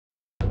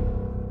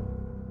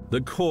The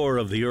core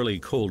of the early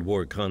Cold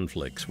War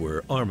conflicts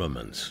were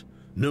armaments,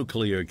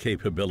 nuclear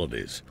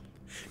capabilities.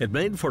 It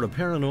made for a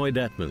paranoid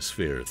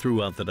atmosphere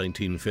throughout the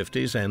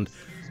 1950s, and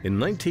in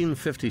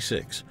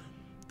 1956,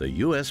 the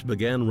U.S.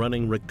 began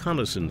running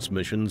reconnaissance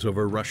missions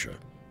over Russia.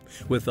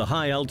 With the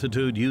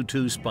high-altitude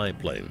U-2 spy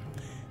plane,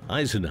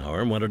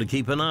 Eisenhower wanted to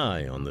keep an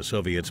eye on the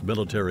Soviets'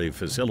 military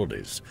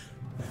facilities.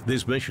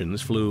 These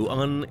missions flew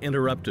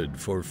uninterrupted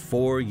for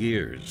 4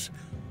 years.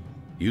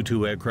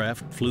 U-2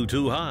 aircraft flew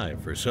too high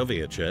for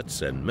Soviet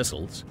jets and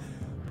missiles,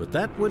 but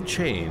that would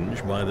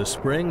change by the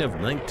spring of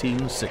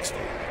 1960.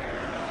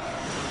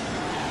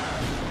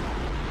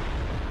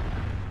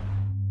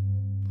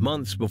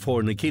 Months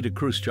before Nikita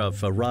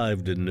Khrushchev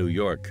arrived in New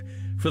York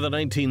for the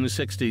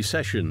 1960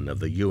 session of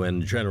the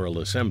UN General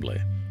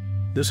Assembly,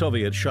 the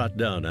Soviets shot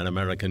down an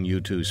American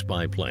U-2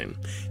 spy plane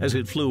as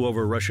it flew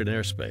over Russian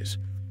airspace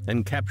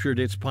and captured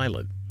its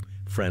pilot,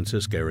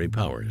 Francis Gary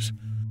Powers.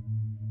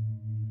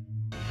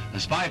 The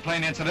spy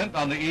plane incident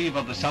on the eve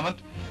of the summit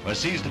was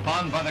seized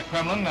upon by the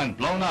Kremlin and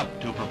blown up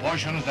to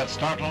proportions that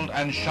startled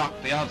and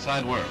shocked the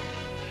outside world.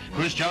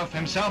 Khrushchev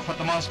himself at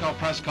the Moscow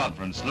press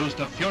conference loosed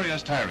a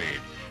furious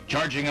tirade,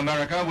 charging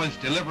America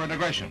with deliberate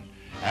aggression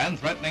and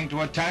threatening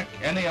to attack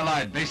any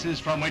Allied bases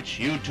from which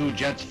U-2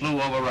 jets flew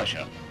over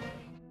Russia.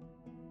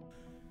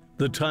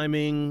 The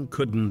timing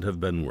couldn't have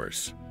been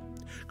worse.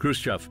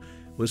 Khrushchev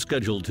was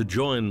scheduled to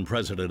join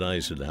President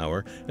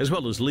Eisenhower, as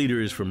well as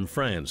leaders from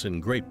France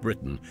and Great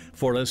Britain,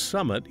 for a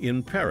summit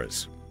in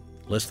Paris,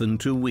 less than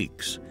 2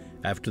 weeks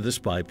after the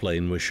spy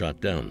plane was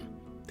shot down.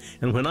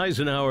 And when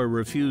Eisenhower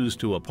refused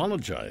to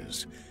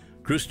apologize,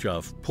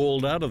 Khrushchev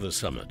pulled out of the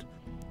summit.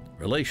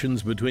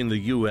 Relations between the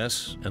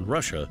U.S. and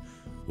Russia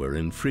were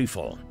in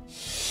freefall.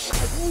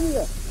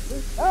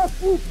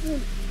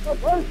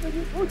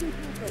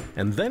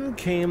 And then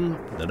came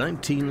the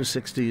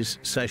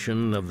 1960s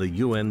session of the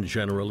UN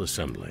General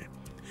Assembly,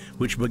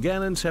 which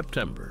began in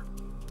September.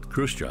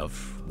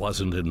 Khrushchev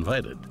wasn't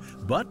invited,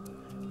 but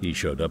he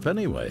showed up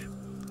anyway,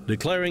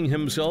 declaring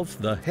himself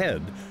the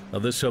head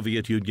of the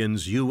Soviet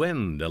Union's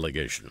UN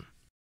delegation.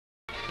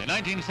 The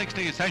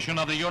 1960 session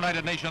of the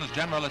United Nations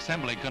General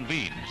Assembly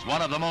convenes,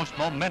 one of the most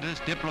momentous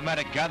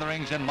diplomatic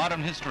gatherings in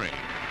modern history,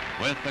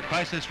 with the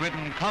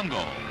crisis-ridden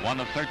Congo, one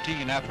of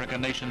 13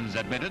 African nations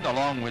admitted,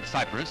 along with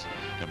Cyprus,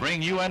 to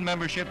bring UN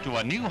membership to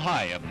a new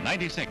high of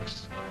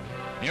 96.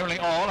 Nearly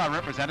all are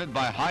represented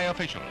by high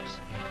officials.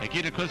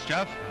 Nikita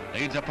Khrushchev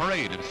leads a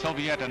parade of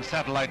Soviet and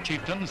satellite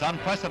chieftains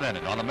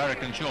unprecedented on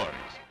American shores.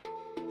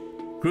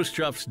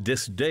 Khrushchev's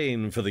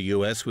disdain for the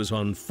U.S. was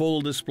on full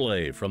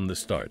display from the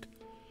start.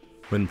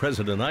 When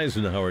President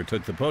Eisenhower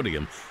took the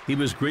podium, he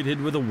was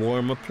greeted with a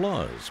warm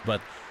applause,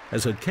 but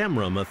as a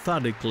camera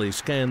methodically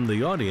scanned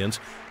the audience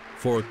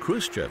for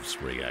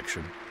Khrushchev's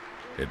reaction,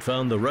 it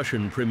found the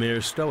Russian premier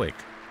stoic.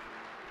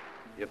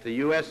 If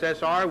the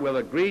USSR will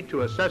agree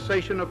to a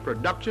cessation of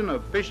production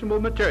of fissionable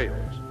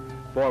materials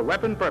for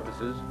weapon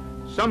purposes,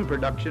 some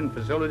production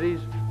facilities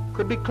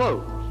could be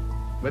closed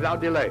without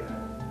delay.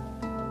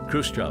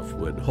 Khrushchev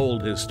would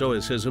hold his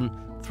stoicism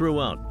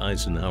throughout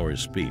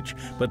Eisenhower's speech,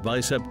 but by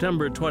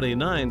September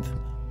 29th,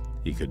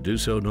 he could do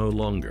so no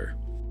longer.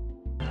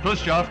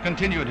 Khrushchev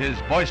continued his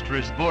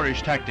boisterous,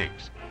 boorish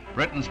tactics.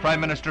 Britain's Prime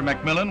Minister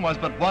Macmillan was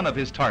but one of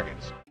his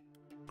targets.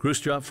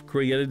 Khrushchev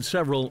created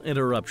several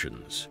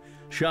interruptions,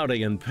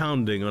 shouting and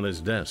pounding on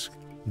his desk.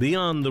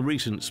 Beyond the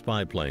recent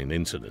spy plane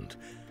incident,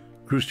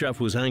 Khrushchev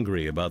was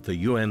angry about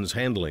the UN's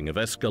handling of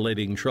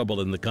escalating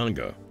trouble in the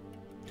Congo.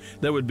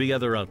 There would be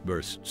other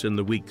outbursts in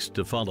the weeks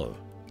to follow,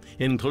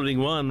 including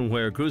one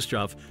where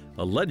Khrushchev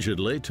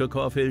allegedly took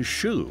off his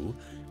shoe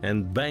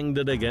and banged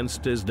it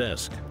against his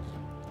desk.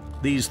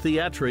 These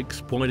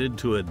theatrics pointed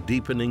to a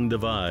deepening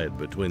divide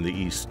between the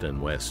East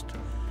and West,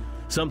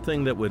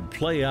 something that would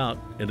play out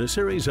in a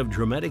series of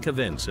dramatic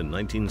events in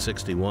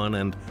 1961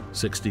 and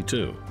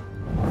 62.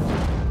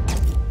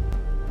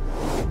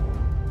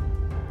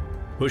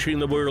 Pushing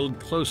the world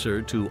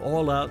closer to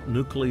all-out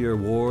nuclear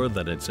war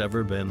than it's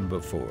ever been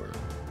before.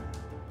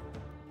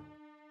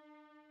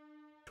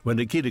 When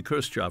Nikita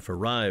Khrushchev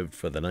arrived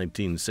for the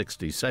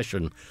 1960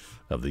 session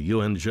of the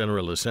UN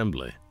General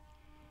Assembly,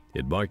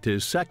 it marked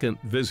his second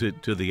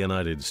visit to the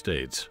United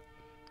States.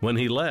 When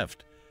he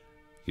left,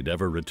 he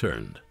never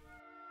returned.